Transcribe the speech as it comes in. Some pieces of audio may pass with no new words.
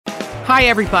Hi,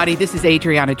 everybody. This is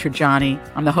Adriana Trajani.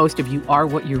 I'm the host of You Are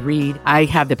What You Read. I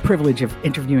have the privilege of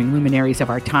interviewing luminaries of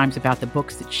our times about the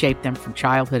books that shaped them from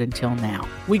childhood until now.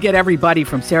 We get everybody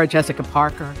from Sarah Jessica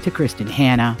Parker to Kristen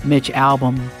Hanna, Mitch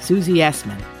Albom, Susie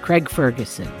Essman, Craig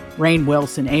Ferguson, Rainn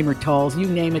Wilson, Amor Tolls, you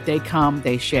name it, they come,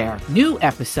 they share. New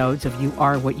episodes of You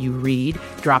Are What You Read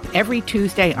drop every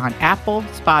Tuesday on Apple,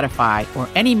 Spotify, or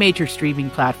any major streaming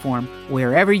platform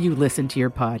wherever you listen to your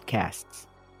podcasts.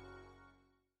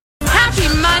 Happy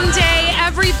Monday,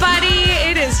 everybody.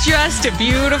 It is just a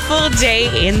beautiful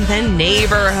day in the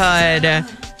neighborhood.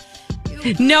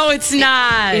 No, it's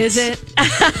not. Is it?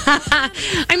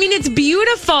 I mean, it's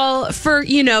beautiful for,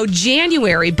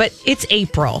 January, but it's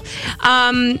April.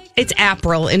 It's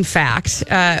April, in fact,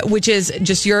 which is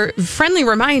just your friendly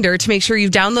reminder to make sure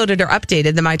you've downloaded or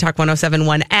updated the My Talk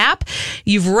 1071 app.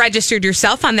 You've registered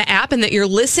yourself on the app and that you're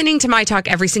listening to My Talk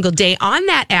every single day on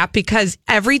that app, because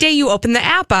every day you open the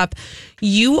app up,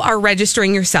 you are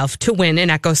registering yourself to win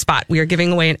an Echo Spot. We are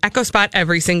giving away an Echo Spot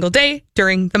every single day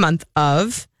during the month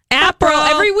of April.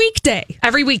 Every weekday.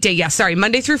 Every weekday, yes. Sorry,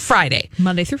 Monday through Friday.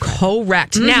 Monday through Friday.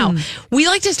 Correct. Now, we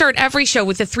like to start every show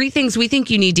with the 3 things we think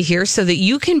you need to hear so that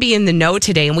you can be in the know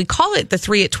today. And we call it the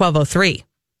 3 at 12:03.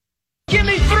 Give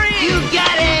me 3! You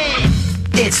got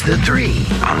it! It's the 3.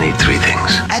 I'll need 3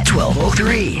 things. At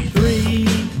 12:03. 3,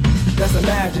 that's a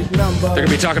magic number. They're going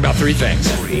to be talking about 3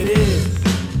 things. It is.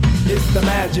 It's the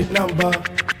magic number.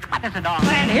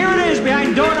 And here it is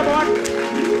behind door number 1.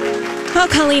 Oh,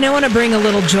 Colleen, I want to bring a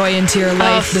little joy into your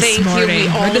life this morning.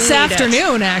 Or this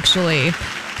afternoon, actually. I'm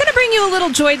going to bring you a little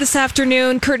joy this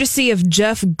afternoon, courtesy of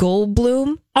Jeff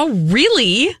Goldblum. Oh,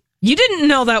 really? You didn't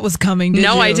know that was coming, did you?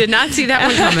 No, I did not see that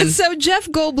one coming. So Jeff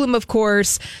Goldblum, of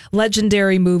course,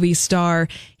 legendary movie star.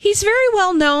 He's very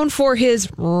well known for his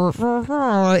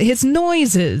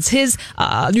noises, his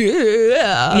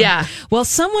yeah. Well,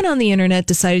 someone on the internet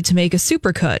decided to make a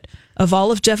supercut of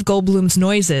all of Jeff Goldblum's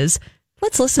noises.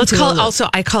 Let's listen to call it. Also,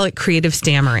 I call it creative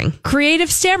stammering.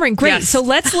 Creative stammering. Great. Yes. So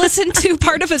let's listen to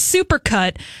part of a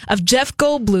supercut of Jeff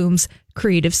Goldblum's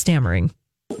creative stammering.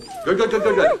 Good.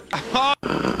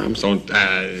 I'm so...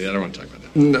 I don't want to talk about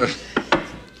that. No.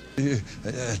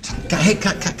 Hey,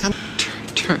 come.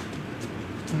 Turn.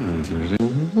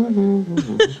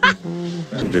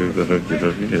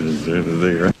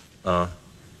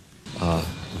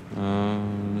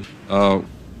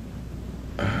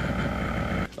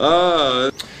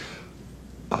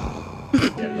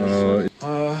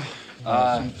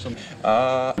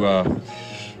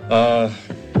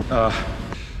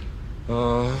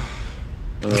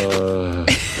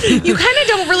 You kind of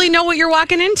don't really know what you're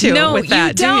walking into with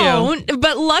that, you don't.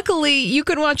 But luckily, you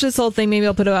can watch this whole thing. Maybe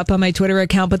I'll put it up on my Twitter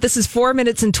account. But this is 4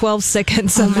 minutes and 12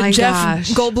 seconds of Jeff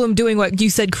Goldblum doing what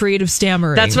you said, creative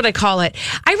stammering. That's what I call it.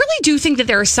 I really do think that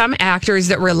there are some actors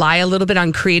that rely a little bit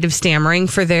on creative stammering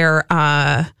for their...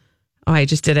 I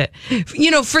just did it.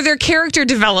 For their character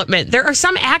development. There are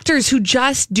some actors who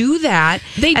just do that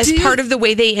as part of the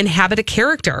way they inhabit a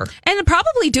character. And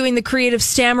probably doing the creative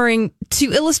stammering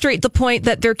to illustrate the point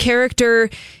that their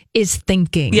character is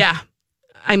thinking. Yeah.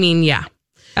 I mean, yeah.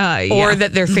 Or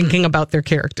that they're thinking about their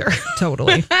character.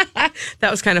 Totally. That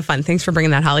was kind of fun. Thanks for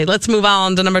bringing that, Holly. Let's move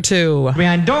on to number 2.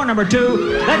 Behind door number 2,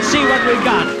 let's see what we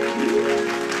got.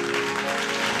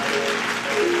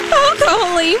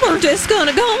 Colleen, we're just going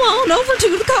to go on over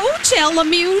to the Coachella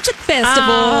Music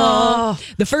Festival. Oh.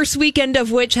 The first weekend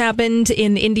of which happened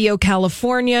in Indio,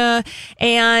 California.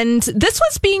 And this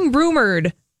was being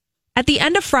rumored at the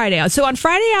end of Friday. So on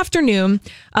Friday afternoon,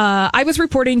 I was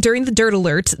reporting during the Dirt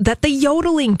Alert that the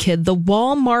yodeling kid, the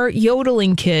Walmart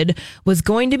yodeling kid, was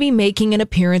going to be making an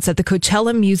appearance at the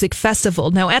Coachella Music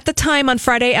Festival. Now, at the time on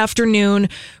Friday afternoon,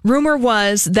 rumor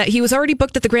was that he was already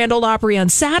booked at the Grand Ole Opry on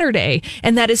Saturday,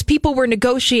 and that his people were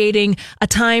negotiating a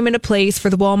time and a place for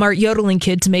the Walmart yodeling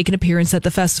kid to make an appearance at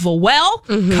the festival. Well,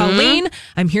 Colleen,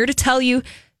 I'm here to tell you,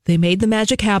 they made the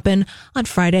magic happen on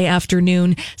Friday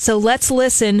afternoon. So let's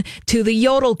listen to the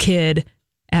Yodel Kid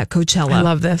at Coachella. I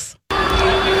love this.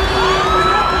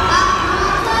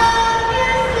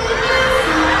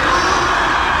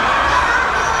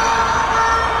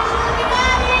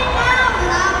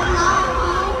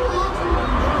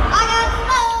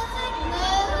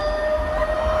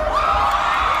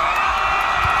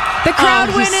 The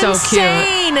crowd went so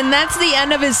insane, and that's the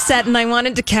end of his set, and I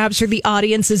wanted to capture the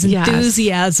audience's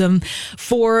enthusiasm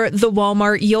for the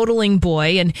Walmart yodeling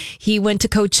boy, and he went to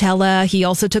Coachella. He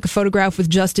also took a photograph with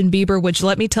Justin Bieber, which,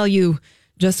 let me tell you,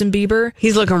 Justin Bieber,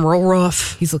 he's looking real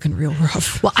rough. He's looking real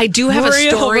rough. Well, I do have a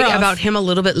story about him a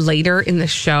little bit later in the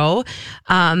show.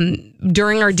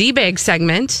 During our D-Bag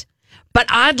segment, But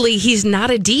oddly, he's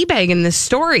not a D-bag in this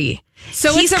story.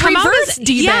 So He's it's a come out reverse as-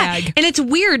 D-bag. Yeah, and it's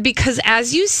weird because,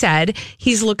 as you said,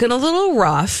 he's looking a little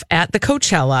rough at the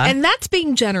Coachella. And that's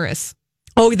being generous.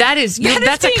 Oh, that's a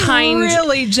being kind,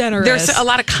 really generous. There's a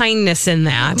lot of kindness in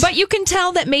that. But you can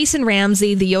tell that Mason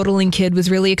Ramsey, the yodeling kid, was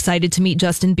really excited to meet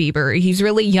Justin Bieber. He's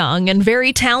really young and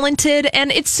very talented,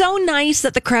 and it's so nice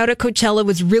that the crowd at Coachella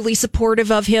was really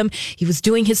supportive of him. He was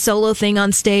doing his solo thing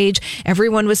on stage.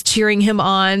 Everyone was cheering him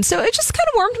on, so it just kind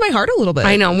of warmed my heart a little bit.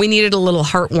 I know, we needed a little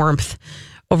heart warmth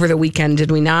over the weekend,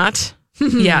 did we not?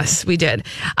 Yes, we did.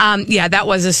 Yeah, that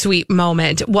was a sweet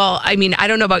moment. Well, I mean, I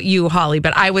don't know about you, Holly,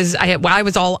 but I was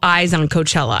all eyes on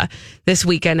Coachella this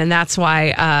weekend, and that's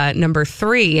why number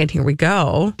 3, and here we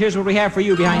go, Here's what we have for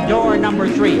you behind door number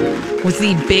 3. was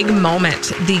the big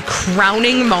moment, the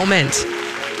crowning moment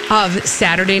of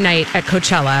Saturday night at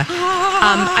Coachella.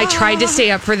 I tried to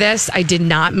stay up for this. I did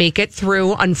not make it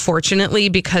through, unfortunately,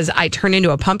 because I turned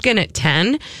into a pumpkin at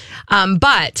 10.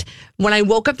 But when I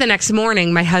woke up the next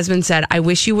morning, my husband said, I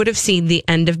wish you would have seen the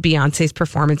end of Beyonce's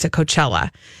performance at Coachella,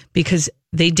 because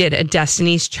they did a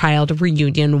Destiny's Child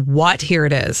reunion. What? Here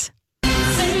it is.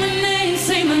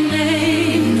 Say my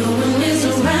name, no one is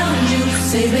around you.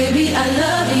 Say, baby, I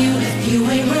love you if you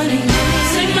ain't running.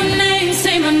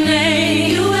 Say my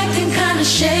name, you acting kinda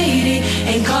shady,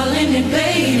 ain't calling it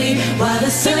baby, while the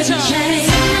sun shines.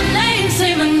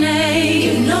 Say my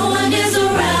name, no one is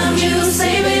around you.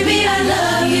 Say, baby, I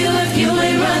love you if you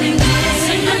ain't running.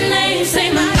 Say my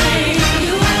name,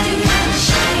 you acting kinda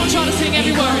shady, I'm trying to sing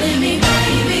every word. Me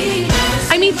baby.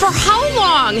 I mean, for how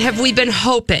long have we been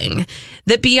hoping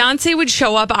that Beyonce would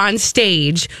show up on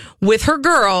stage with her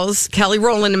girls, Kelly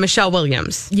Rowland and Michelle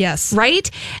Williams? Yes.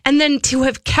 Right? And then to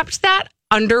have kept that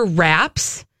under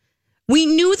wraps, we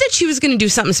knew that she was going to do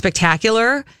something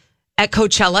spectacular at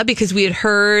Coachella because we had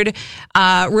heard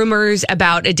rumors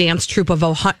about a dance troupe of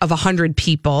 100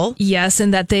 people. Yes,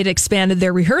 and that they'd expanded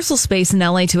their rehearsal space in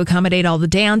LA to accommodate all the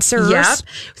dancers. Yep.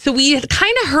 So we had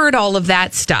kind of heard all of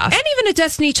that stuff. And even a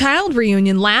Destiny Child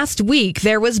reunion last week,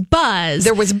 there was buzz.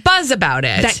 There was buzz about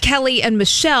it. That Kelly and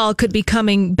Michelle could be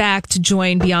coming back to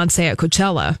join Beyonce at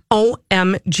Coachella.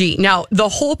 OMG. Now, the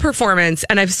whole performance,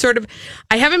 and I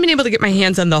haven't been able to get my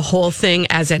hands on the whole thing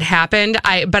as it happened,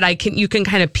 but you can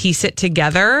kind of piece it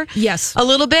together. Yes. A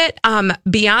little bit.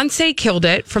 Beyonce killed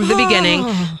it from the beginning.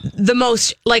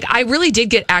 I really did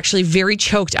get actually very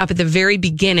choked up at the very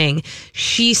beginning.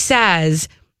 She says,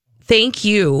 thank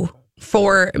you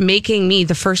for making me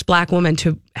the first Black woman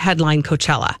to headline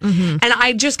Coachella. Mm-hmm. And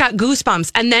I just got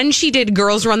goosebumps. And then she did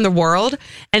Girls Run the World.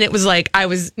 And it was like, I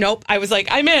was like,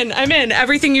 I'm in.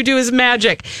 Everything you do is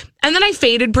magic. And then I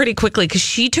faded pretty quickly because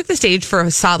she took the stage for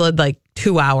a solid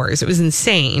 2 hours. It was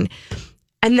insane.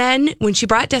 And then when she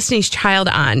brought Destiny's Child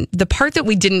on, the part that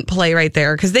we didn't play right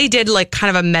there, because they did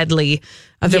kind of a medley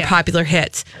of their popular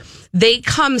hits, they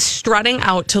come strutting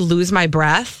out to Lose My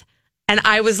Breath. And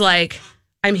I was like,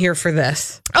 I'm here for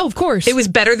this. Oh, of course. It was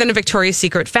better than a Victoria's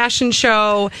Secret fashion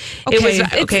show.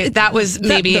 That was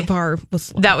maybe the bar was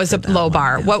that was a low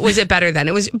bar. What was it better than?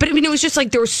 It was just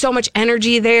there was so much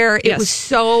energy there. It was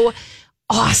so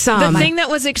awesome. The thing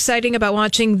that was exciting about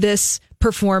watching this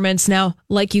performance, now,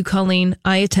 like you, Colleen,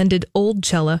 I attended Old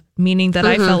Cella, meaning that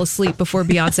I fell asleep before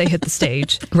Beyonce hit the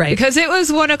stage. Right. Because it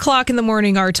was 1:00 in the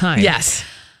morning our time. Yes.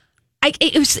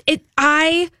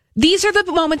 These are the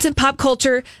moments in pop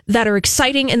culture that are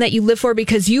exciting and that you live for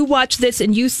because you watch this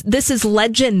and this is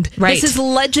legend. Right. This is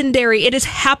legendary. It is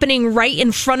happening right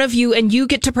in front of you and you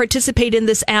get to participate in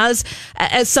this as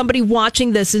somebody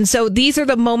watching this. And so these are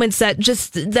the moments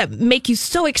that make you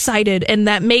so excited and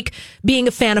that make being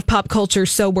a fan of pop culture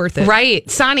so worth it.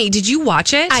 Right. Sonny, did you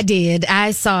watch it? I did.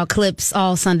 I saw clips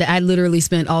all Sunday. I literally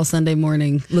spent all Sunday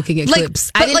morning looking at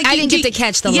clips. I didn't get to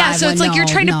catch the live Yeah, so it's one. you're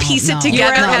trying to piece it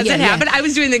together as it happened. I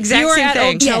was doing the exact You were same at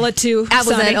thing. Old Cella too. I was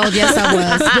Sonny. at Old, yes, I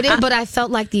was. But I felt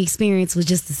like the experience was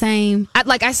just the same.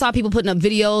 I saw people putting up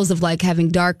videos of having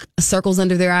dark circles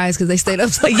under their eyes because they stayed up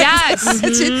so late. Yes.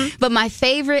 Mm-hmm. But my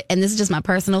favorite, and this is just my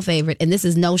personal favorite, and this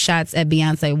is no shots at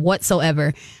Beyonce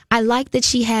whatsoever. I like that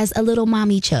she has a little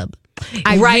mommy chub.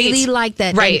 I really like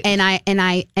that. Right. And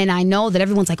I know that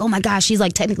everyone's like, oh my gosh, she's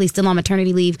technically still on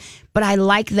maternity leave. But I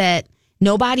like that.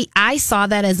 I saw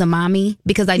that as a mommy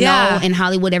because I know in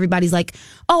Hollywood everybody's like,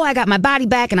 oh, I got my body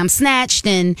back and I'm snatched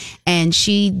and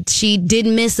she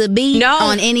didn't miss a beat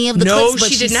on any of the clips, but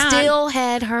she did not. Still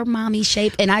had her mommy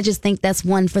shape, and I just think that's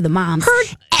one for the moms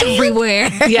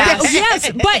everywhere. Yes.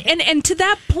 Yes, but and to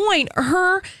that point,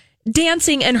 her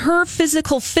dancing and her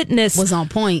physical fitness was on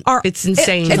point. It's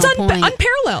insane. It's on point.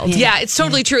 unparalleled. Yeah, it's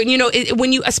totally true.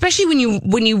 And especially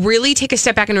when you really take a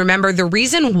step back and remember the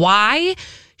reason why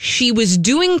she was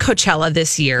doing Coachella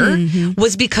this year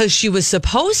was because she was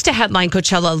supposed to headline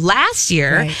Coachella last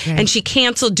year, and she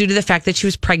canceled due to the fact that she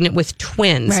was pregnant with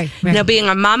twins. Right. Now, being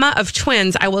a mama of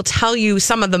twins, I will tell you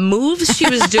some of the moves she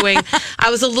was doing. I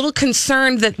was a little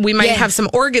concerned that we might have some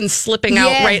organs slipping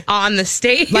out right on the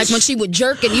stage. Like when she would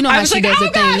jerk and you know how she does the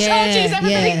thing. Yeah,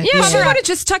 she would have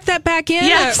just tucked that back in,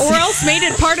 or else made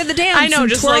it part of the dance. I know, and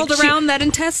just twirled like around that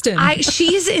intestine.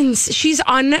 She's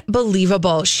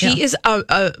unbelievable. She is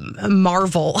a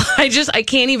marvel. I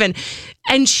can't even.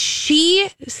 And she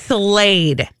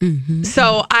slayed.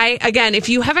 So again, if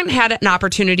you haven't had an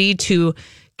opportunity to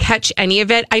catch any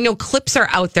of it, I know clips are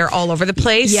out there all over the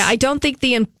place. Yeah, I don't think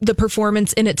the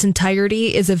performance in its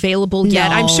entirety is available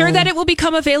yet. I'm sure that it will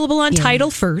become available on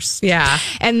Tidal first. Yeah.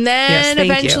 And then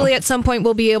eventually at some point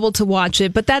we'll be able to watch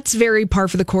it. But that's very par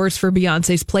for the course for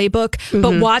Beyonce's playbook.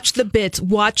 But watch the bits,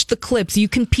 watch the clips. You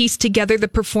can piece together the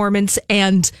performance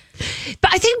and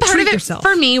But I think part of it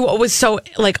for me, what was so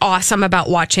awesome about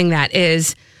watching that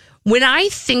is when I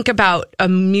think about a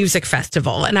music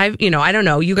festival, and I don't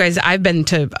know, you guys, I've been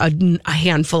to a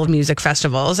handful of music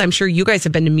festivals. I'm sure you guys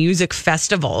have been to music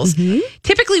festivals.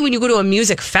 Typically, when you go to a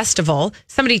music festival,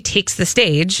 somebody takes the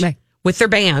stage with their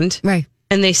band. Right.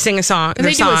 And they sing their songs,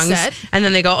 and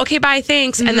then they go, okay, bye,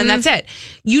 thanks. And then that's it.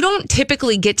 You don't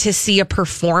typically get to see a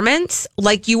performance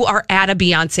like you are at a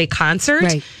Beyonce concert.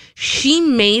 Right. She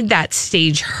made that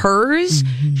stage hers.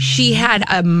 She had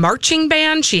a marching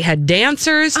band. She had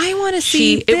dancers. I want to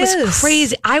see It was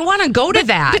crazy. I want to go to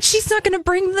that. But she's not going to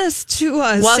bring this to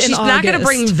us. Well, she's not going to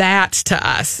bring that to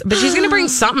us, but she's going to bring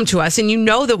something to us. And you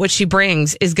know that what she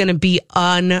brings is going to be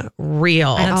unreal.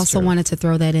 I also wanted to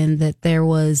throw that in that there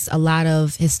was a lot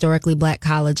of historically black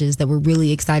colleges that were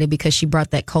really excited because she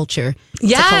brought that culture to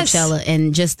Coachella,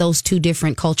 and just those two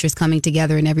different cultures coming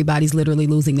together, and everybody's literally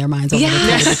losing their minds over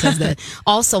it. Because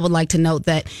also would like to note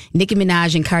that Nicki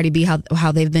Minaj and Cardi B,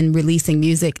 how they've been releasing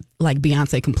music, like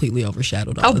Beyonce completely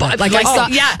overshadowed all of that. Like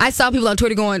I saw people on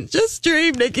Twitter going, just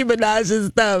stream Nicki Minaj's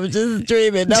stuff, just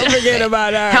stream it, don't forget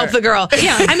about her. Help the girl.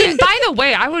 Yeah. I mean, by the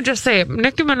way, I would just say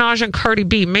Nicki Minaj and Cardi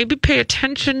B, maybe pay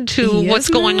attention to what's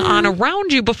going on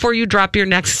around you before you drop your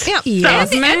next stuff.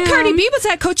 And Cardi B was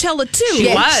at Coachella too.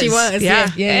 She was.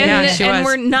 And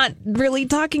we're not really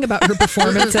talking about her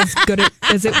performance as good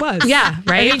as it was. Yeah,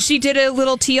 right. I mean, she did a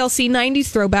little TLC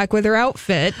 90s throwback with her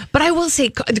outfit. But I will say,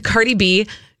 Cardi B,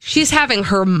 she's having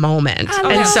her moment. I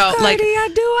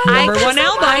number one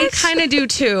album. I kind of do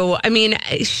too. I mean,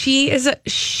 she is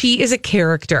a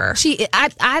character.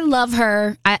 I love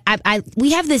her.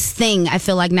 We have this thing, I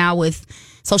feel like now with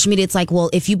social media, it's like, well,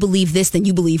 if you believe this, then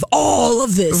you believe all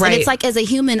of this. Right. And it's like, as a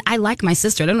human, I like my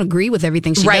sister. I don't agree with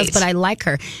everything she does, but I like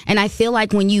her. And I feel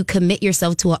like when you commit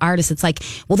yourself to an artist, it's like,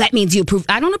 well, that means you approve.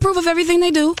 I don't approve of everything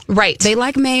they do. Right. They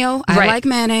like mayo. I like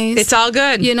mayonnaise. It's all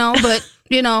good. But...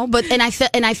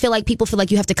 I feel like people feel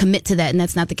like you have to commit to that, and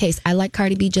that's not the case. I like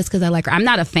Cardi B just because I like her. I'm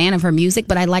not a fan of her music,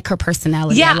 but I like her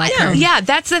personality. Yeah, I like her. Yeah,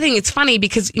 that's the thing. It's funny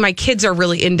because my kids are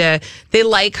really they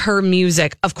like her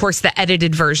music. Of course, the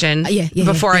edited version.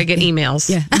 Before I get emails.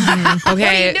 Yeah.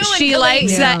 Okay. She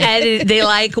likes the edit. They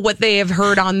like what they have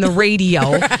heard on the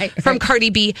radio from Cardi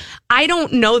B. I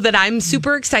don't know that I'm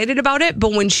super excited about it,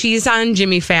 but when she's on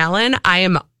Jimmy Fallon, I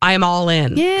am all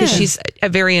in because she's a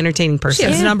very entertaining person. She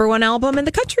has the number one album in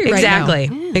the country right now.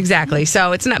 Exactly.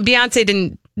 So it's not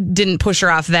Beyonce didn't push her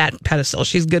off that pedestal.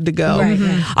 She's good to go.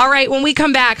 All right. When we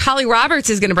come back, Holly Roberts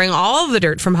is going to bring all of the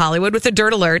dirt from Hollywood with a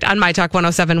Dirt Alert on My Talk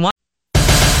 107.1.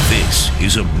 This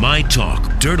is a My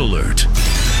Talk Dirt Alert.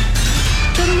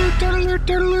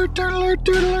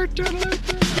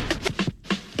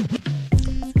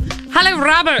 Holly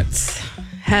Roberts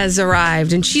has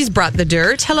arrived and she's brought the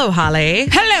dirt. Hello, Holly.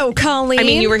 Hello, Colleen. I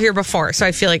mean, you were here before, so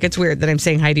I feel like it's weird that I'm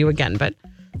saying hi to you again, but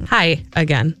hi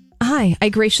again. Hi. I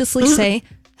graciously say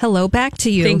hello back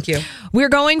to you. Thank you. We're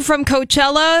going from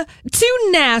Coachella to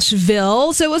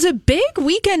Nashville. So it was a big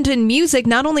weekend in music.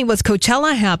 Not only was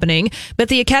Coachella happening, but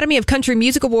the Academy of Country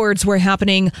Music Awards were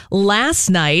happening last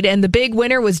night. And the big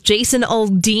winner was Jason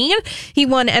Aldean. He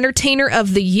won Entertainer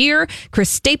of the Year. Chris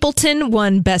Stapleton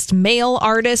won Best Male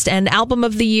Artist and Album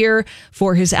of the Year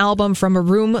for his album From a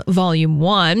Room Volume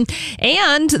 1.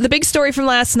 And the big story from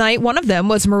last night, one of them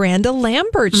was Miranda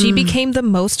Lambert. She became the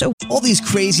most... All these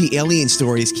crazy alien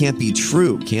stories. things can't be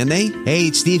true, can they? Hey,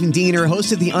 it's Stephen Diener,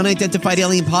 host of the Unidentified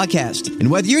Alien Podcast. And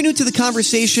whether you're new to the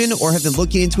conversation or have been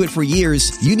looking into it for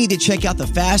years, you need to check out the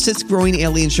fastest growing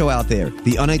alien show out there,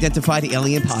 the Unidentified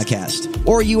Alien Podcast,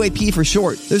 or UAP for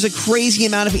short. There's a crazy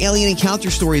amount of alien encounter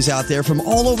stories out there from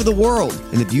all over the world.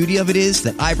 And the beauty of it is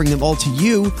that I bring them all to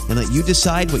you and let you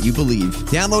decide what you believe.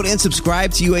 Download and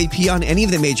subscribe to UAP on any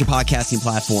of the major podcasting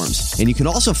platforms. And you can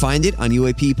also find it on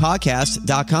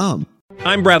UAPpodcast.com.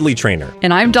 I'm Bradley Trainer.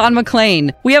 And I'm Don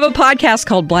McClain. We have a podcast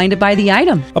called Blinded by the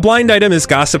Item. A blind item is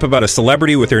gossip about a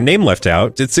celebrity with their name left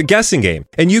out. It's a guessing game,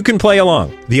 and you can play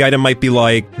along. The item might be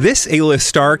like, this A-list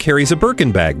star carries a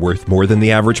Birkin bag worth more than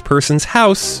the average person's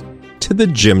house to the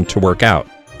gym to work out.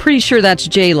 Pretty sure that's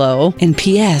J-Lo. And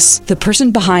P.S. the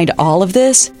person behind all of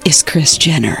this is Kris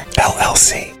Jenner,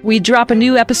 LLC. We drop a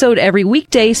new episode every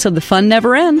weekday so the fun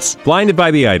never ends. Blinded by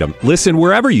the Item. Listen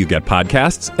wherever you get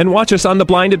podcasts and watch us on the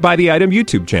Blinded by the Item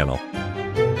YouTube channel.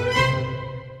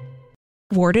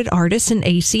 Awarded artist in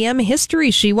ACM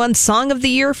history. She won Song of the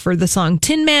Year for the song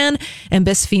Tin Man and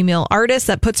Best Female Artist.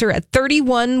 That puts her at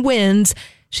 31 wins.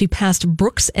 She passed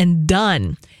Brooks and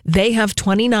Dunn. They have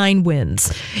 29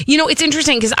 wins. You know, it's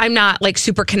interesting because I'm not like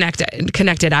super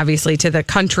connected, obviously, to the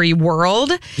country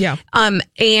world. Yeah. And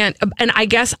I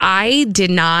guess I did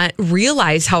not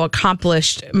realize how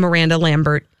accomplished Miranda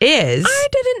Lambert is. I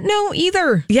didn't know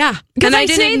either. Yeah. Because I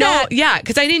didn't know. Yeah,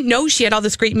 because I didn't know she had all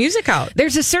this great music out.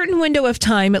 There's a certain window of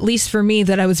time, at least for me,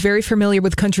 that I was very familiar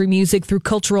with country music through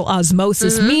cultural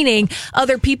osmosis, meaning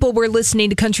other people were listening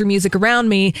to country music around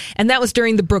me, and that was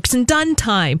during the Brooks and Dunn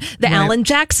time, the Alan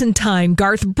Jackson time,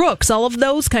 Garth Brooks, all of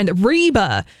those kind of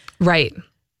Reba. Right.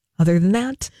 Other than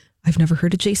that, I've never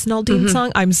heard a Jason Aldean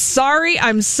song. I'm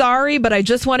sorry, but I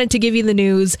just wanted to give you the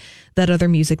news that other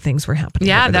music things were happening.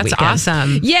 Yeah, over the that's weekend.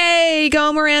 awesome. Yay,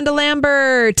 go Miranda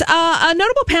Lambert. A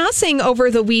notable passing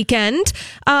over the weekend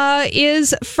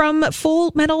is from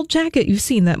Full Metal Jacket. You've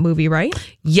seen that movie, right?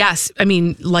 Yes. I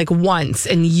mean, like once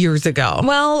and years ago.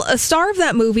 Well, a star of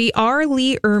that movie, R.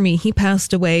 Lee Ermey, he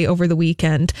passed away over the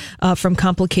weekend from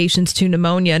complications to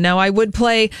pneumonia. Now, I would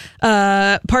play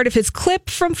part of his clip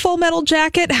from Full Metal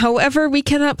Jacket. However, we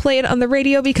cannot play it on the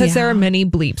radio because there are many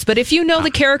bleeps. But if you know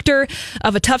the character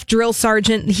of a tough drill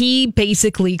sergeant, he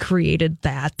basically created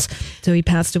that. So he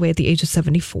passed away at the age of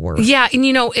 74. Yeah, and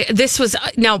you know, this was,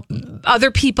 now, other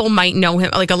people might know him,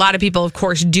 like a lot of people, of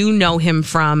course, do know him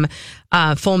from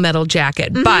Full Metal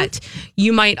Jacket, but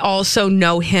you might also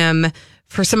know him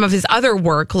for some of his other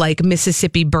work, like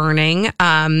Mississippi Burning.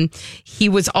 He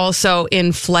was also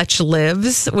in Fletch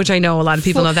Lives, which I know a lot of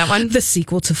people know that one. The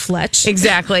sequel to Fletch.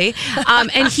 Exactly.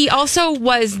 And he also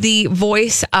was the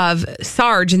voice of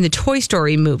Sarge in the Toy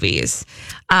Story movies.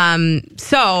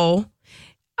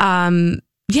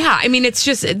 Yeah, I mean, it's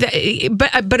just,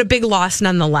 but a big loss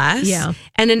nonetheless. Yeah.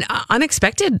 And an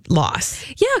unexpected loss.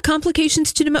 Yeah,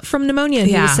 complications from pneumonia.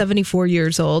 He was 74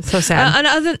 years old. So sad.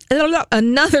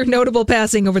 Another notable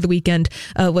passing over the weekend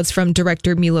was from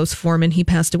director Milos Forman. He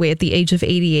passed away at the age of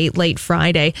 88 late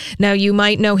Friday. Now, you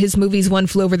might know his movies One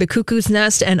Flew Over the Cuckoo's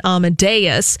Nest and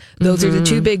Amadeus. Those are the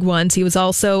two big ones. He was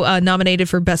also nominated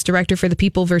for Best Director for The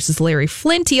People versus Larry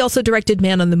Flint. He also directed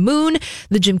Man on the Moon,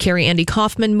 the Jim Carrey, Andy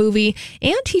Kaufman movie,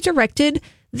 and he directed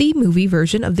the movie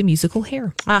version of the musical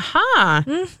Hair. Aha.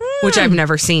 Which I've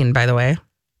never seen, by the way.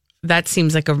 That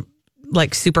seems like a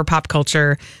super pop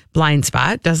culture blind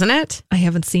spot, doesn't it? I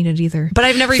haven't seen it either. But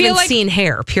I've never even seen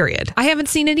Hair, period. I haven't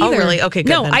seen it either. Oh, really? Okay, good.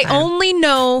 No, I only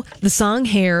know the song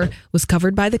Hair was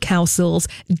covered by the Cowsills.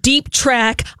 Deep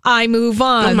track, I move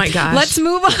on. Oh my gosh. Let's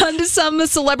move on to some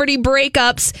celebrity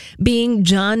breakups, being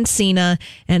John Cena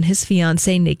and his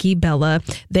fiancée, Nikki Bella.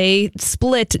 They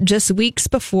split just weeks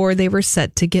before they were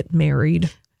set to get married.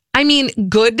 I mean,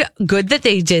 good that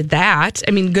they did that.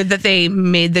 I mean, good that they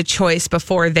made the choice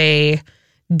before they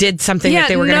did something that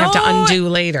they were going to have to undo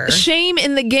later. Shame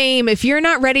in the game. If you're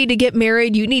not ready to get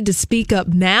married, you need to speak up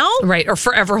now. Right. Or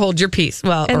forever hold your peace.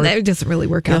 Well, and that doesn't really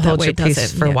work out that way, hold your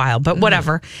peace for a while, but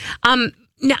whatever.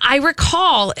 Now, I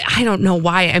recall, I don't know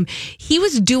why, he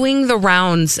was doing the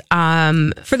rounds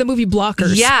for the movie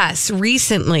Blockers. Yes,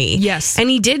 recently. Yes. And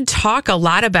he did talk a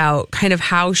lot about kind of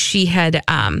how she had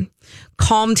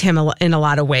calmed him in a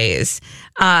lot of ways.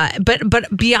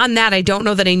 But beyond that, I don't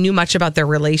know that I knew much about their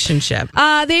relationship.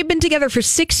 They've been together for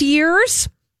 6 years.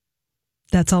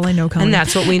 That's all I know, Colleen. And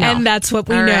that's what we know. And that's what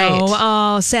we all know. Right.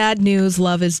 Oh, sad news.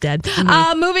 Love is dead.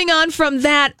 Moving on from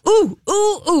that.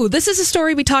 Ooh. This is a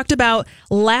story we talked about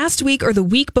last week or the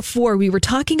week before. We were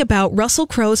talking about Russell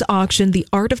Crowe's auction, The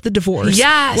Art of the Divorce.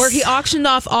 Yes. Where he auctioned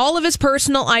off all of his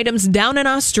personal items down in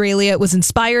Australia. It was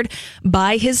inspired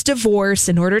by his divorce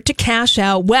in order to cash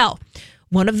out. Well,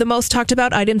 One of the most talked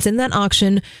about items in that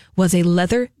auction was a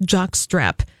leather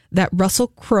jockstrap that Russell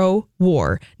Crowe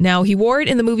wore. Now, he wore it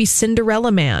in the movie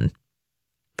Cinderella Man.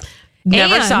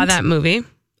 Never saw that movie.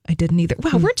 I didn't either.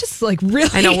 Wow, we're just like really.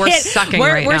 I know, we're sucking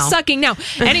right now. We're sucking now.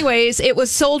 Anyways, it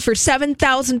was sold for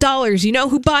 $7,000. You know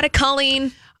who bought it,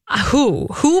 Colleen?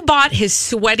 Who bought his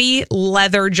sweaty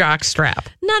leather jockstrap?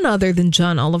 None other than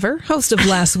John Oliver, host of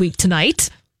Last Week Tonight.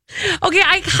 Okay,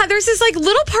 there's this like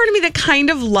little part of me that kind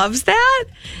of loves that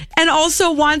and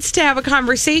also wants to have a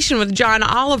conversation with John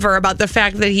Oliver about the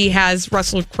fact that he has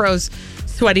Russell Crowe's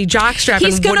sweaty jockstrap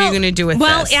and what are you going to do with this?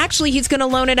 Well, actually, he's going to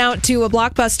loan it out to a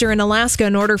Blockbuster in Alaska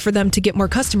in order for them to get more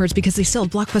customers because they sell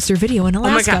Blockbuster Video in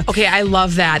Alaska. Oh my God. Okay, I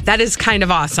love that. That is kind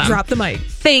of awesome. Drop the mic.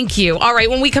 Thank you. All right,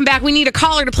 when we come back, we need a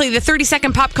caller to play the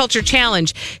 30-second pop culture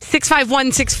challenge.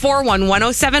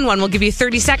 651-641-1071. We'll give you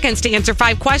 30 seconds to answer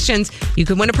 5 questions. You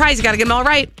could win a prize. You got to get them all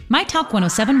right. My Talk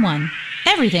 1071.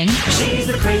 Everything. She's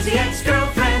the crazy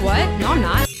ex-girlfriend. What? No, I'm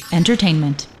not.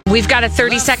 Entertainment. We've got a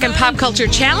 30-second pop culture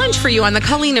challenge for you on the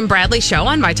Colleen and Bradley Show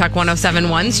on My Talk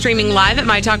 1071, streaming live at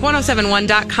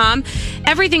MyTalk1071.com.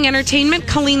 Everything Entertainment.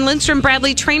 Colleen Lindstrom,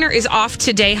 Bradley Trainer is off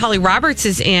today. Holly Roberts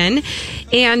is in.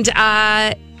 And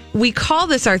we call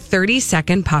this our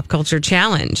 30-second pop culture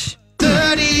challenge.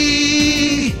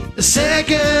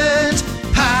 30-second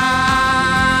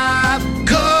pop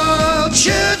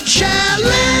culture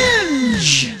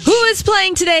challenge. Who is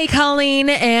playing today, Colleen?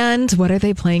 And what are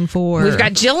they playing for? We've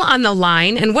got Jill on the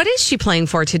line. And what is she playing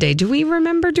for today? Do we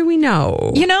remember? Do we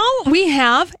know? You know, we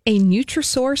have a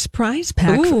Nutrisource prize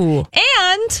pack. Ooh.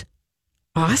 And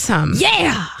awesome.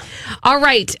 Yeah. All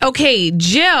right. Okay,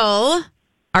 Jill,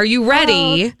 are you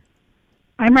ready?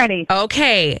 I'm ready.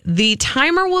 Okay. The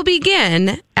timer will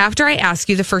begin after I ask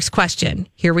you the first question.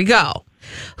 Here we go.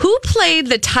 Who played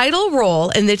the title role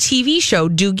in the TV show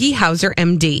Doogie Howser,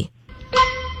 MD?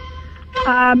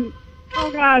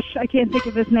 Oh gosh, I can't think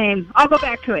of his name. I'll go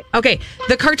back to it. Okay.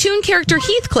 The cartoon character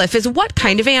Heathcliff is what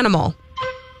kind of animal?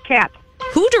 Cat.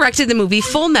 Who directed the movie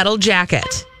Full Metal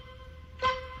Jacket?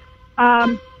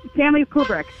 Stanley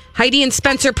Kubrick. Heidi and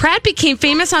Spencer Pratt became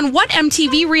famous on what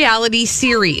MTV reality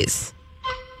series?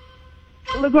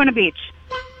 Laguna Beach.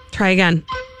 Try again.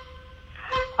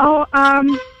 Oh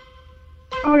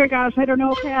my gosh, I don't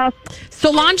know. Pass.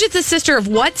 Solange is the sister of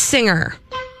what singer?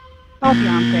 Oh,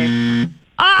 Beyonce.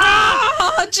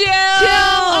 Oh, Jill.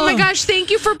 Oh my gosh,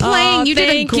 thank you for playing. You did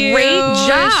a great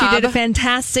job. She did a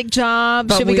fantastic job.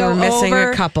 But Should we go were missing over?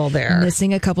 A couple there.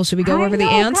 Missing a couple. Should we go over the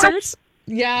answers?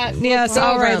 Yeah. Yes.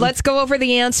 All right. Let's go over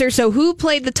the answer. So, who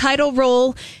played the title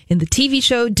role in the TV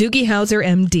show Doogie Howser,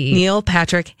 MD? Neil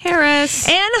Patrick Harris.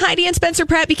 And Heidi and Spencer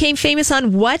Pratt became famous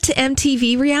on what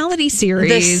MTV reality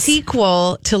series? The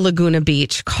sequel to Laguna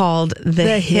Beach called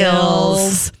The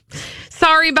Hills.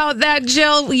 Sorry about that,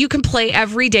 Jill. You can play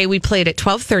every day. We play it at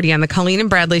 12:30 on the Colleen and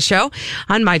Bradley Show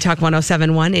on My Talk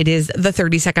 1071. It is the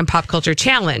 30-second pop culture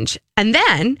challenge. And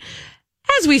then,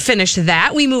 as we finish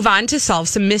that, we move on to solve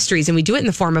some mysteries, and we do it in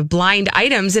the form of blind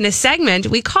items in a segment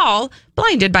we call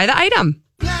Blinded by the Item.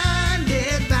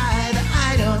 Blinded by the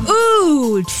item.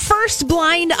 Ooh, first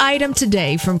blind item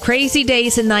today from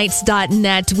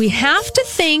crazydaysandnights.net. We have to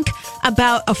think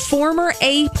about a former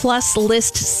A-plus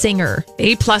list singer.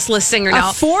 A-plus list singer.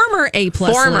 Now, a former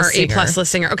A-plus list singer. A-plus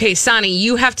list singer. Okay, Sonny,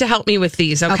 you have to help me with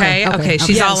these, okay? Okay,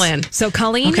 she's yes. all in. So,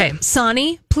 Colleen,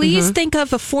 Sonny, please think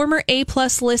of a former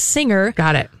A-plus list singer.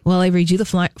 Got it. Well, I read you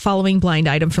the following blind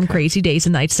item from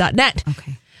crazydaysandnights.net.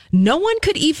 Okay. No one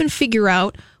could even figure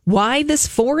out why this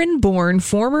foreign-born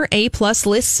former A-plus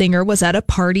list singer was at a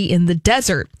party in the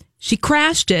desert. She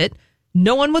crashed it.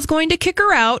 No one was going to kick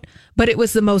her out, but it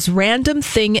was the most random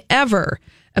thing ever.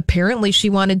 Apparently, she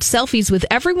wanted selfies with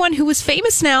everyone who was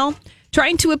famous now,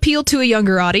 trying to appeal to a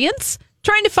younger audience,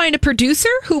 trying to find a producer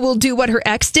who will do what her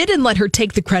ex did and let her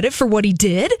take the credit for what he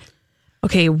did.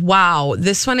 Okay, wow.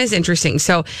 This one is interesting.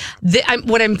 So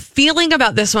what I'm feeling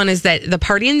about this one is that the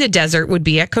party in the desert would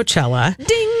be at Coachella.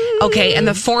 Ding! Okay, and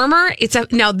the former,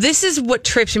 now this is what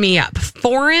tripped me up.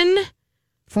 Foreign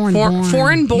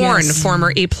born yes.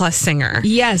 former A-plus singer.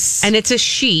 Yes. And it's a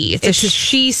she. It's a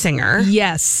she singer.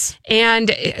 Yes.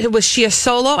 And was she a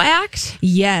solo act?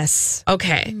 Yes.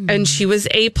 Okay. And she was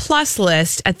A-plus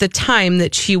list at the time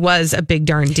that she was a big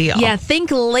darn deal. Yeah,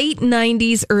 think late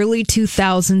 90s, early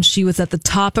 2000s. She was at the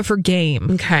top of her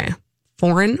game. Okay.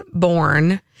 Foreign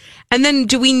born. And then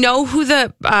do we know who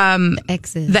the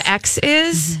ex is? The ex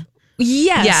is? Mm-hmm.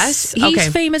 Yes.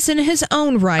 He's famous in his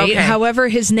own right. Okay. However,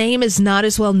 his name is not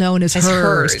as well known as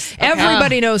hers. Okay.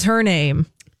 Everybody knows her name.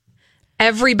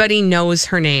 everybody knows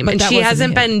her name. But and that she wasn't hasn't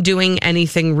him. been doing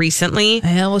anything recently.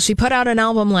 Yeah, well, she put out an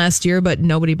album last year, but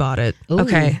nobody bought it.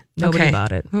 Okay. Nobody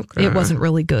bought it. Okay. It wasn't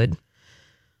really good.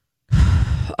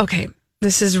 Okay.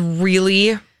 This is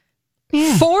really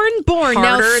Foreign born.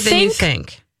 Now harder than you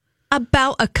think.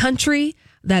 about a country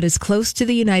that is close to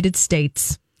the United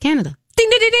States. Canada. Ding,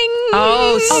 ding, ding, ding.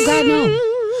 Oh, God,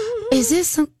 no. Is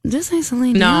this this ain't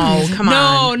Celine Dion? No, come on.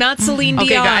 No, not Celine Okay,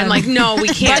 Dion. I'm like, no, we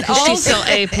can't. But She's still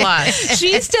A+.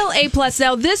 She's still A+.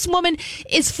 Now, this woman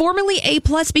is formerly A+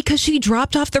 because she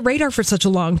dropped off the radar for such a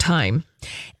long time.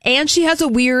 And she has a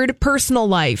weird personal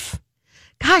life.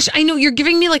 Gosh, I know you're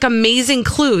giving me like amazing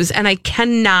clues, and I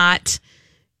cannot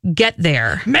get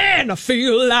there. Man, I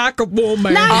feel like a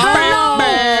woman. Not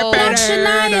Shania. Not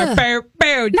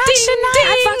Shania. Ding,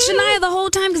 I thought Shania the whole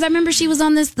time because I remember she was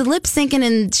on the lip syncing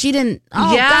and she didn't.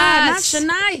 Oh, Yes. God,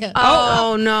 not Shania.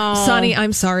 Oh, no. Sonny,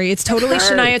 I'm sorry. It's totally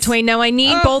hurts. Shania Twain. Now, I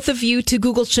need both of you to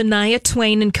Google Shania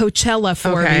Twain and Coachella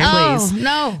for Okay. me, please. Oh,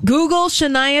 no. Google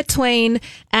Shania Twain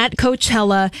at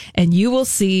Coachella, and you will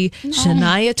see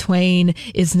Shania Twain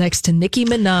is next to Nicki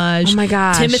Minaj. Oh, my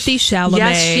gosh. Timothy Chalamet.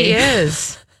 Yes, she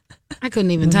is. I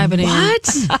couldn't even type it in.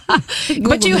 What?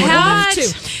 But you have What?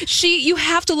 to. You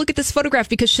have to look at this photograph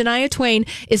because Shania Twain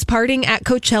is partying at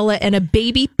Coachella in a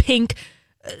baby pink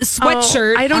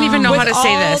sweatshirt. I don't even know with how to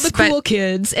say all this, the cool but-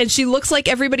 kids, and she looks like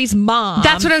everybody's mom.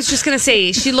 That's what I was just going to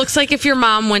say. She looks like if your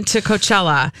mom went to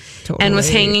Coachella and was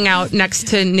hanging out next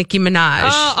to Nicki Minaj.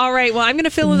 Oh, all right. Well, I'm going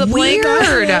to fill in the blank.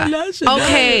 Weird.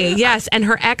 Okay, yes. And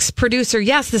her ex-producer.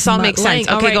 Yes, this all makes sense.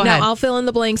 All Okay, right, go ahead. Now I'll fill in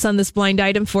the blanks on this blind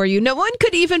item for you. No one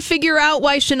could even figure out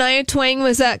why Shania Twain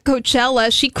was at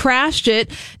Coachella. She crashed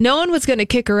it. No one was going to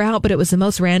kick her out, but it was the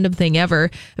most random thing ever.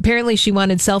 Apparently, she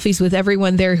wanted selfies with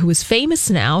everyone there who was famous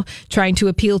now, trying to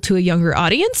appeal to a younger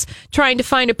audience, trying to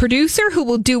find a producer who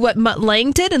will do what Mutt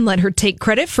Lange did and let her take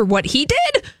credit for what he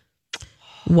did.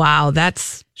 Wow,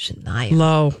 that's Shania.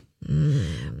 low.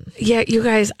 Yeah, you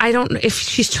guys, I don't know if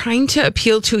she's trying to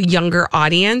appeal to a younger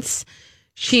audience.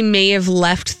 She may have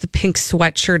left the pink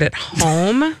sweatshirt at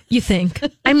home. You think?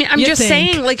 I mean, I'm You just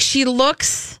think. saying, like, she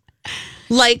looks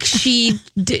like she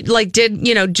did,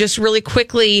 just really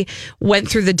quickly went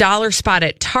through the dollar spot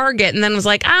at Target and then was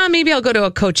like, maybe I'll go to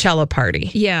a Coachella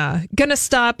party. Yeah. Gonna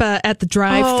stop at the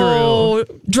drive-thru. Oh,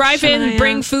 Drive in, Shania.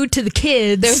 bring food to the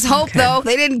kids. There's hope, though.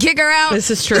 They didn't kick her out. This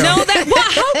is true. No,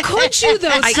 how could you,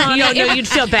 though, Sonny? You'd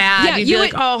feel bad. Yeah, You'd you be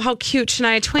like, would- oh, how cute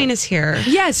Shania Twain is here.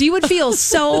 Yes, you would feel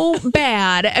so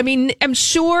bad. I mean, I'm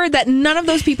sure that none of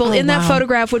those people in that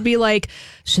photograph would be like,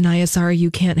 Shania, sorry,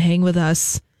 you can't hang with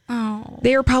us. Oh.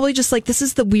 They are probably just like, this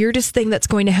is the weirdest thing that's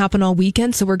going to happen all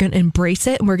weekend, so we're going to embrace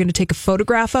it and we're going to take a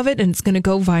photograph of it and it's going to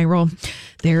go viral.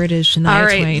 There it is, Shania All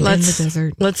right, Twain in the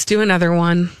desert. let's do another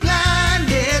one.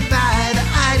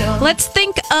 Let's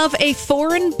think of a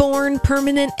foreign-born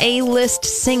permanent A-list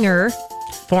singer.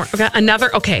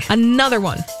 Another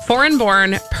one.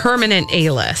 Foreign-born permanent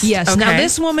A-list. Yes. Okay. Now,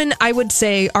 this woman, I would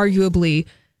say, arguably,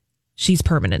 she's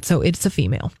permanent, so it's a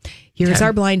female. Here's Okay.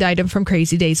 our blind item from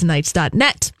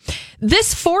crazydaysandnights.net.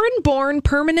 This foreign-born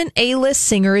permanent A-list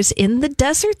singer is in the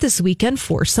desert this weekend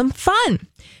for some fun.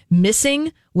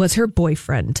 Missing was her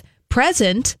boyfriend.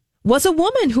 Present was a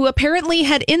woman who apparently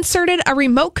had inserted a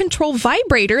remote control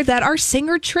vibrator that our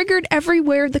singer triggered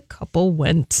everywhere the couple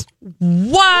went.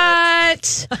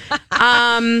 What?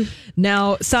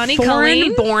 Now, Sonny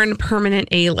Colleen. Foreign-born permanent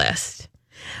A-list.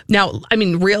 Now, I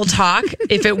mean, real talk,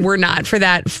 if it were not for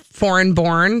that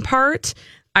foreign-born part,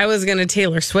 I was going to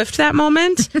Taylor Swift that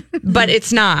moment, but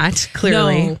it's not,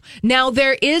 clearly. No. Now,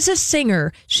 there is a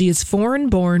singer. She is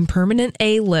foreign-born, permanent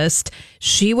A-list.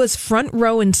 She was front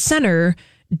row and center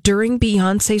during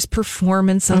Beyonce's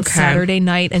performance on Saturday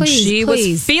night, and she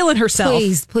was feeling herself.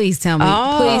 Please tell me.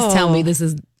 Oh. Please tell me this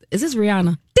is this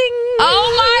Rihanna? Ding!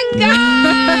 Oh, my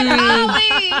God.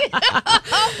 Holly.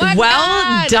 Oh, my Well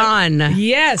God. done.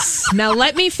 Yes. Now,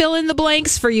 let me fill in the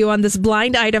blanks for you on this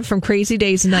blind item from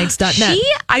crazydaysandnights.net.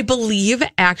 She, I believe,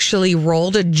 actually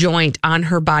rolled a joint on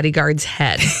her bodyguard's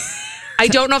head. I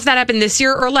don't know if that happened this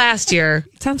year or last year.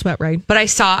 Sounds about right. But I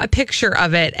saw a picture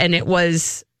of it, and it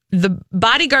was, the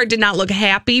bodyguard did not look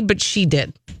happy, but she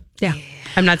did. Yeah.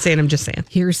 I'm not saying, I'm just saying.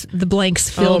 Here's the blanks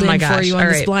filled Oh my in for gosh. you on All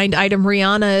this right. blind item.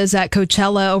 Rihanna is at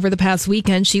Coachella over the past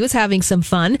weekend. She was having some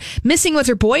fun. Missing was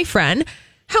her boyfriend.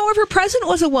 However, present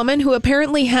was a woman who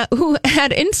apparently who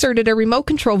had inserted a remote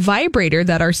control vibrator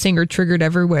that our singer triggered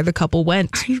everywhere the couple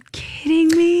went. Are you kidding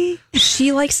me?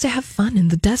 She likes to have fun in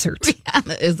the desert.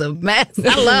 Rihanna is a mess.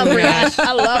 I love Rihanna.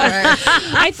 I love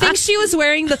her. I think she was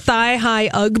wearing the thigh-high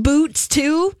Ugg boots,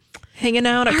 too. hanging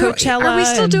out at Coachella. Are we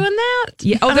still doing that?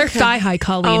 Yeah. Oh, they're thigh high,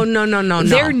 Colleen. Oh, no.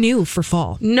 They're new for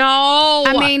fall. No.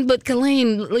 I mean, but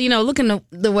Colleen, looking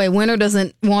the way winter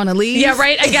doesn't want to leave. Yeah,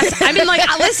 right. I guess. I mean, like,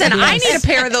 listen, I need a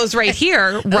pair of those right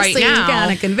here, right now.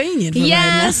 Kind of convenient.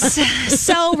 Yes.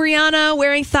 So Rihanna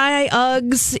wearing thigh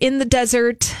Uggs in the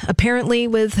desert, apparently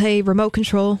with a remote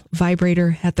control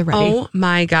vibrator at the ready. Oh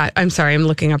my God. I'm sorry. I'm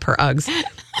looking up her Uggs.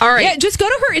 All right. Yeah, just go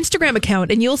to her Instagram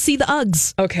account and you'll see the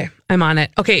Uggs. Okay. I'm on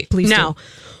it. Okay. Please now,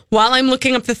 while I'm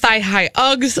looking up the thigh high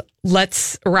Uggs,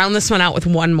 let's round this one out with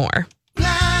one more. All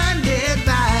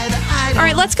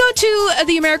right, let's go to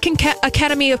the American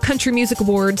Academy of Country Music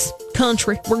Awards.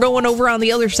 Country. We're going over on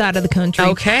the other side of the country.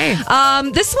 Okay.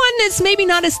 This one is maybe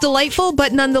not as delightful,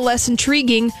 but nonetheless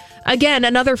intriguing. Again,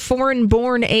 another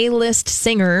foreign-born A-list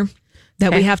singer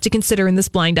that we have to consider in this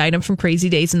blind item from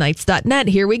crazydaysandnights.net.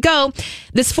 Here we go.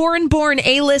 This foreign-born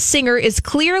A-list singer is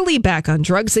clearly back on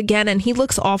drugs again, and he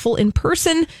looks awful in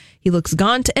person. He looks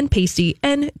gaunt and pasty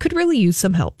and could really use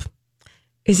some help.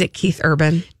 Is it Keith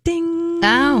Urban? Ding.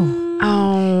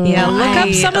 Oh. Yeah, look up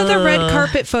some of the red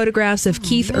carpet photographs of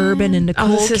Keith Urban and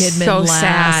Nicole Kidman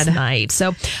last night.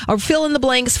 So I'll fill in the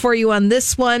blanks for you on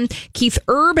this one. Keith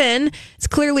Urban is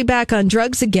clearly back on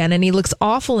drugs again, and he looks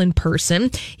awful in person.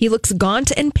 He looks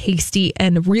gaunt and pasty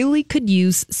and really could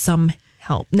use some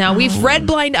help. Now, we've read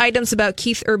blind items about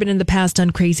Keith Urban in the past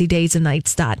on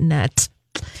crazydaysandnights.net.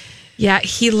 Yeah,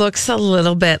 he looks a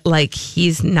little bit like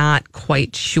he's not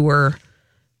quite sure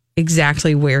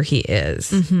exactly where he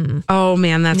is. Mm-hmm. Oh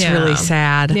man, that's really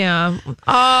sad. Yeah.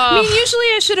 I mean, usually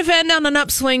I should have ended on an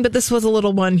upswing, but this was a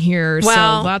little one here.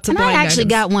 Well, so lots of and I actually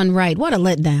got one right. What a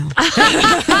letdown.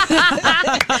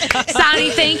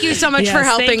 Sonny, thank you so much for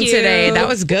helping today. That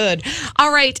was good.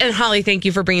 All right. And Holly, thank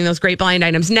you for bringing those great blind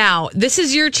items. Now, this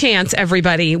is your chance,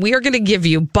 everybody. We are going to give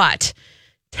you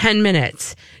 10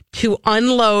 minutes to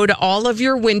unload all of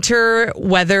your winter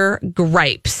weather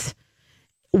gripes.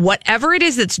 Whatever it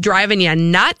is that's driving you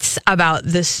nuts about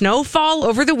the snowfall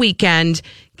over the weekend,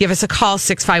 give us a call,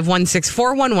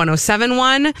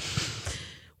 651-641-1071.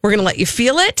 We're going to let you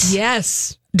feel it.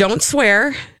 Yes. Don't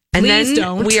swear. And Please then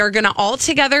don't. we are going to all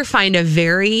together find a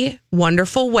very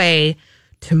wonderful way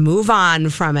to move on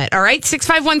from it. All right,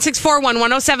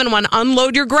 651-641-1071.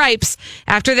 Unload your gripes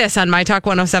after this on My Talk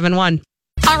 1071.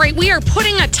 All right, we are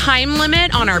putting a time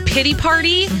limit on our pity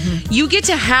party. Mm-hmm. You get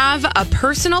to have a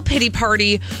personal pity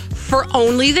party for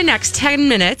only the next 10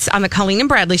 minutes on the Colleen and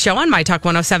Bradley Show on My Talk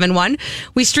 1071.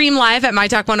 We stream live at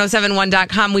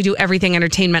MyTalk1071.com. We do everything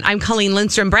entertainment. I'm Colleen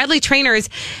Lindstrom. Bradley Traynor is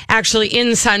actually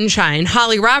in sunshine.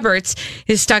 Holly Roberts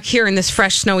is stuck here in this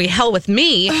fresh, snowy hell with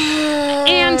me.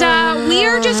 And we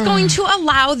are just going to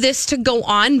allow this to go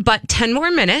on, but 10 more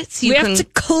minutes. We have to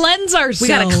cleanse ourselves. We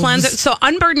got to cleanse it. So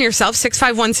unburden yourself,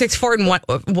 651-64 and what?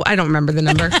 I don't remember the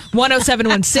number.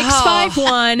 1071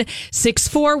 651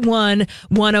 641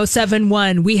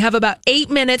 1071. We have about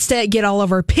 8 minutes to get all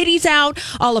of our pities out,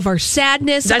 all of our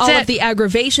sadness, That's all it. of the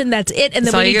aggravation. That's it. And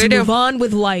then we need to move on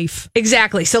with life.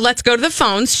 Exactly. So let's go to the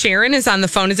phones. Sharon is on the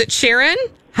phone. Is it Sharon?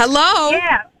 Hello.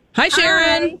 Yeah. Hi,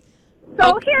 Sharon. Hi.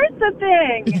 So here's the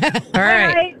thing. All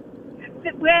right.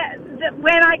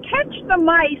 When I catch the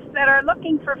mice that are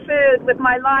looking for food with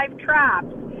my live traps,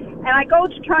 and I go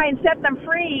to try and set them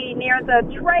free near the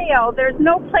trail, there's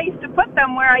no place to put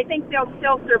them where I think they'll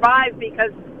still survive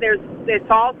because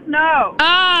it's all snow.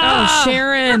 Oh,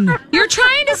 Sharon. You're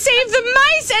trying to save the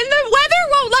mice and the weather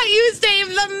won't let you save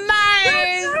the mice.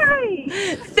 That's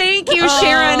right. Thank you,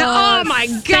 Sharon. Oh my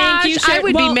gosh. you, Sharon. I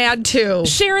would be mad too.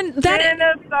 Sharon,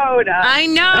 Minnesota. I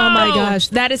know. Oh my gosh,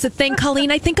 that is a thing,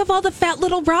 Colleen. I think of all the fat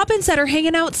little robins that are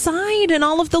hanging outside and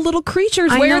all of the little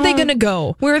creatures. Where are they going to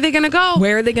go? Where are they going to go?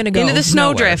 Where are they going to go? Into the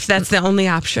snowdrift. That's the only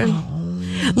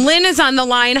option. Lynn is on the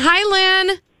line. Hi,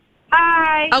 Lynn.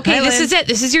 Hi. Okay, this is it.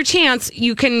 This is your chance.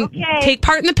 You can take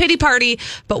part in the pity party,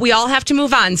 but we all have to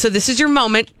move on. So this is your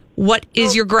moment. What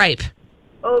is your gripe?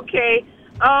 Okay.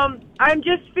 I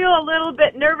just feel a little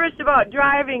bit nervous about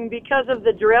driving because of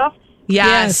the drift.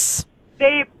 Yes.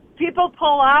 People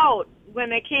pull out when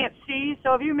they can't see,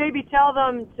 so if you maybe tell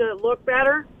them to look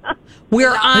better.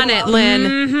 We're on it, Lynn.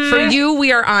 Mm-hmm. For you,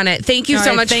 we are on it. Thank you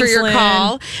so much for your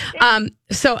call.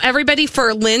 So everybody,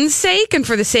 for Lynn's sake and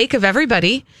for the sake of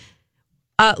everybody,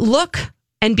 look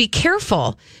and be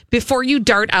careful before you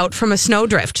dart out from a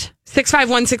snowdrift.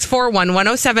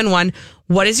 651-641-1071.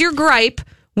 What is your gripe?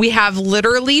 We have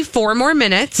literally 4 more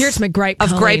minutes. Here's my gripe of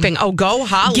Colleen. griping. Oh, go,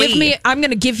 Holly. I'm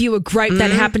going to give you a gripe that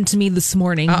happened to me this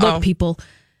morning. Look, people,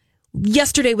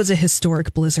 yesterday was a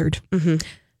historic blizzard. Mm-hmm.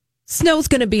 Snow's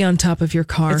going to be on top of your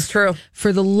car. It's true.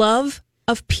 For the love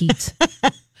of Pete.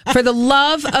 For the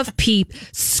love of Pete,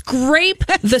 scrape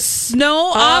the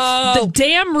snow off the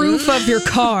damn roof of your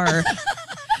car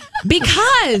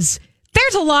because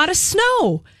there's a lot of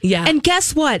snow. Yeah. And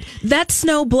guess what? That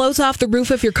snow blows off the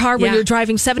roof of your car when you're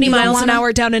driving 70 miles an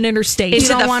hour down an interstate. Into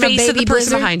the face of the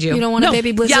person behind you. You don't want a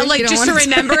baby blizzard? Yeah, like just to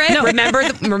remember it.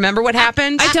 No. Remember what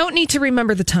happened? I don't need to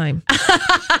remember the time.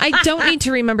 I don't need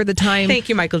to remember the time. Thank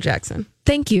you, Michael Jackson.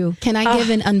 Thank you. Can I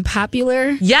give an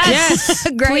unpopular? Yes.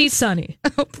 Please, Sonny.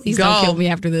 Please don't kill me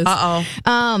after this.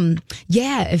 Uh-oh.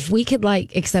 Yeah, if we could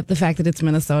accept the fact that it's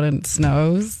Minnesota and it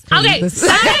snows. Okay,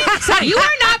 Sonny, you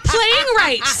are not playing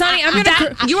right. Sonny, I'm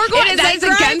gonna. You are going. That is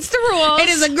against the rules. It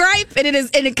is a gripe,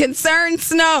 and it concerns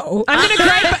snow. I'm gonna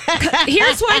gripe.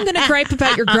 Here's why I'm gonna gripe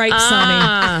about your gripe,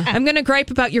 Sonny. I'm gonna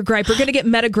gripe about your gripe. We're gonna get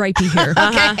meta gripey here.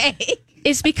 Okay.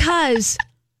 It's because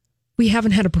we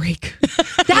haven't had a break.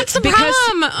 That's the because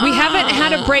problem. We haven't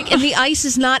had a break, and the ice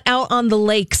is not out on the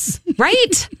lakes.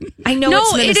 Right? I know. No,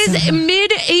 it's it is Minnesota.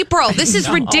 mid-April. This is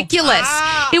ridiculous.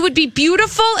 It would be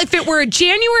beautiful if it were a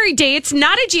January day. It's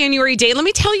not a January day. Let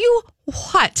me tell you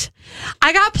what.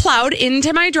 I got plowed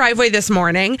into my driveway this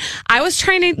morning. I was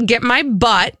trying to get my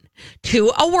butt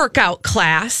to a workout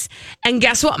class, and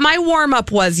guess what my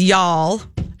warm-up was, y'all?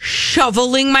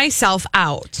 Shoveling myself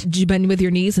out. Did you bend with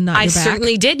your knees and not I your back?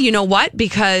 certainly did. You know what?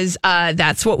 Because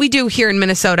that's what we do here in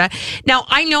Minnesota. Now,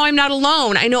 I know I'm not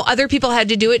alone. I know other people had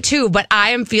to do it too, but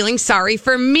I am feeling sorry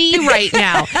for me right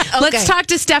now. Let's talk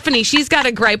to Stephanie. She's got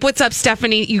a gripe. What's up,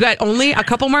 Stephanie? You got only a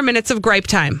couple more minutes of gripe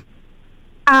time.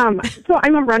 So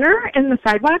I'm a runner, and the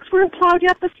sidewalks weren't plowed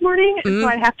yet this morning, and so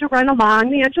I have to run along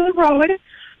the edge of the road,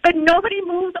 but nobody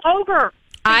moved over.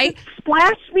 It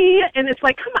splashed me, and it's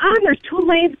like, come on, there's 2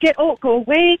 lanes. Go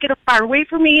away, get far away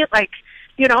from me.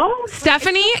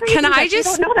 Stephanie, can I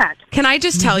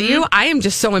just tell you, I am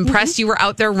just so impressed you were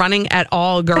out there running at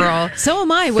all, girl. So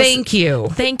am I. Thank you.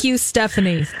 Thank you,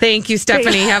 Stephanie. Thank you,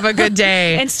 Stephanie. Have a good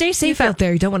day. And stay safe out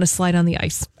there. You don't want to slide on the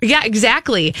ice. Yeah,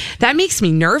 exactly. That makes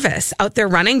me nervous out there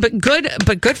running, but good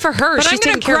for her. But She's I'm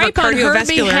taking care of a gripe on her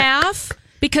cardiovascular behalf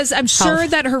because I'm sure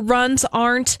that her runs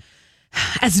aren't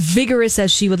as vigorous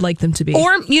as she would like them to be.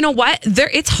 Or, you know what?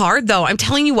 It's hard, though. I'm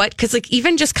telling you what, because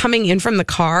even just coming in from the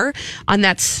car on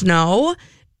that snow,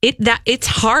 it's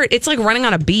hard. It's like running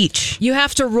on a beach. You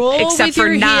have to roll Except with for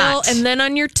your heel, not. and then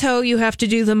on your toe, you have to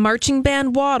do the marching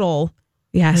band waddle.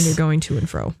 Yes. When you're going to and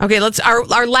fro. Okay,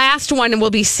 our last one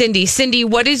will be Cindy. Cindy,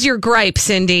 what is your gripe,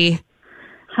 Cindy?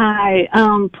 Hi,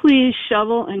 please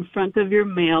shovel in front of your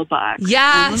mailbox.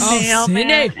 Yes. I'm a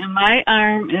mailman, and my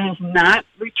arm is not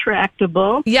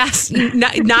retractable. Yes,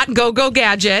 not go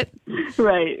gadget.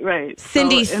 Right.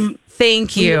 Cindy,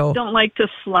 thank you. We don't like to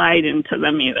slide into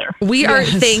them either. We are,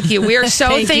 thank you. We are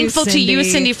so thankful to you,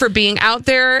 Cindy, for being out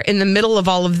there in the middle of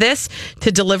all of this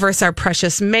to deliver us our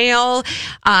precious mail.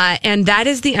 And that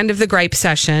is the end of the gripe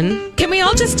session. Can we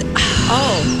all just...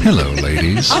 Hello,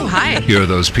 ladies. Oh, hi. Here are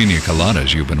those pina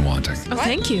coladas you've been wanting. Oh,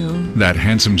 thank you. That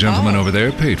handsome gentleman over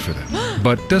there paid for them,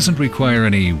 but doesn't require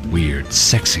any weird,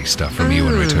 sexy stuff from you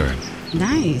in return.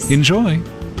 Nice. Enjoy.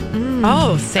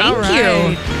 Oh, thank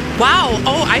you. Wow.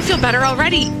 Oh, I feel better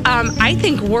already. I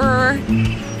think we're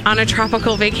on a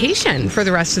tropical vacation for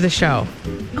the rest of the show.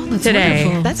 Oh, that's today.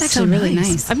 wonderful. That's actually really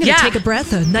nice. I'm going to take a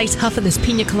breath, a nice huff of this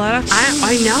pina colada.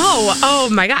 I know. Oh,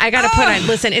 my God. I got to put on.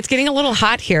 Listen, it's getting a little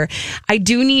hot here. I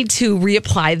do need to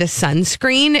reapply the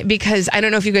sunscreen because I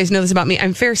don't know if you guys know this about me.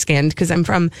 I'm fair skinned because I'm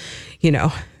from,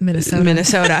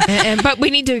 Minnesota. But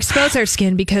we need to expose our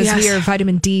skin because we are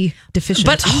vitamin D deficient.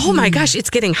 But oh my gosh, it's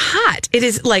getting hot. It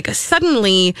is like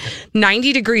suddenly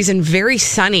 90 degrees and very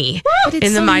sunny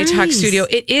in the My Talk studio.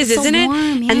 It is, isn't it?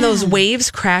 Warm, And those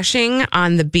waves crashing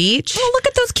on the beach. Oh, look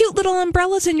at those cute little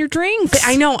umbrellas in your drinks.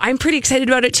 I know. I'm pretty excited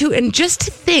about it too. And just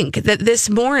to think that this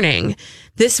morning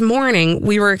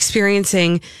we were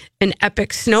experiencing an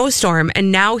epic snowstorm,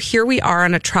 and now here we are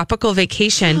on a tropical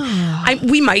vacation.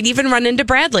 We might even run into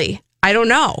Bradley. I don't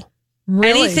know.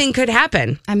 Really? Anything could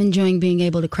happen. I'm enjoying being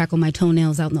able to crackle my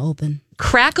toenails out in the open.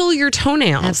 Crackle your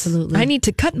toenails. Absolutely. I need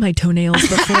to cut my toenails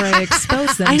before I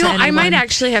expose them. I know. to anyone. I might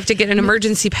actually have to get an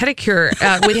emergency pedicure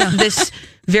with this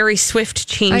very swift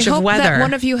change I of hope weather. that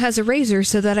one of you has a razor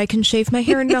so that I can shave my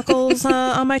hair and knuckles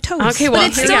on my toes. Okay, well, but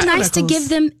it's still nice to give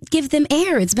them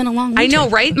air. It's been a long winter. I know,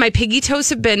 right? My piggy toes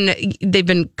they've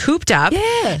been cooped up.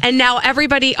 Yeah. And now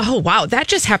everybody, oh wow, that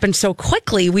just happened so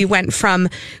quickly. We went from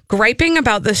griping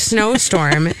about the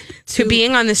snowstorm to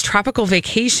being on this tropical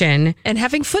vacation. And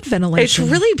having foot ventilation. It's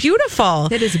really beautiful.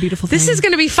 It is a beautiful thing. This is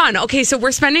going to be fun. Okay, so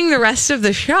we're spending the rest of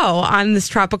the show on this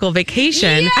tropical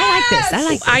vacation. Yes! I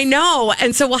like this. I know.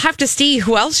 And so we'll have to see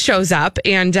who else shows up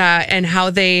and how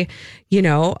they,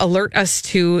 alert us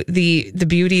to the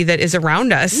beauty that is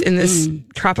around us in this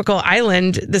tropical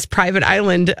island, this private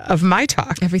island of My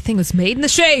Talk. Everything was made in the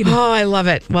shade. Oh, I love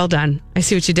it. Well done. I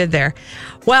see what you did there.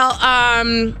 Well,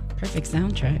 perfect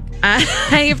soundtrack.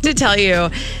 I have to tell you,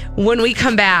 when we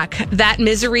come back, that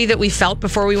misery that we felt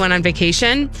before we went on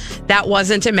vacation, that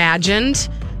wasn't imagined.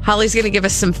 Holly's going to give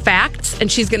us some facts,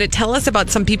 and she's going to tell us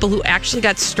about some people who actually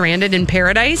got stranded in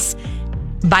paradise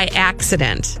by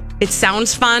accident. It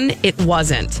sounds fun. It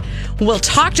wasn't. We'll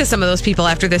talk to some of those people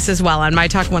after this as well on My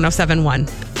Talk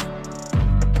 107.1.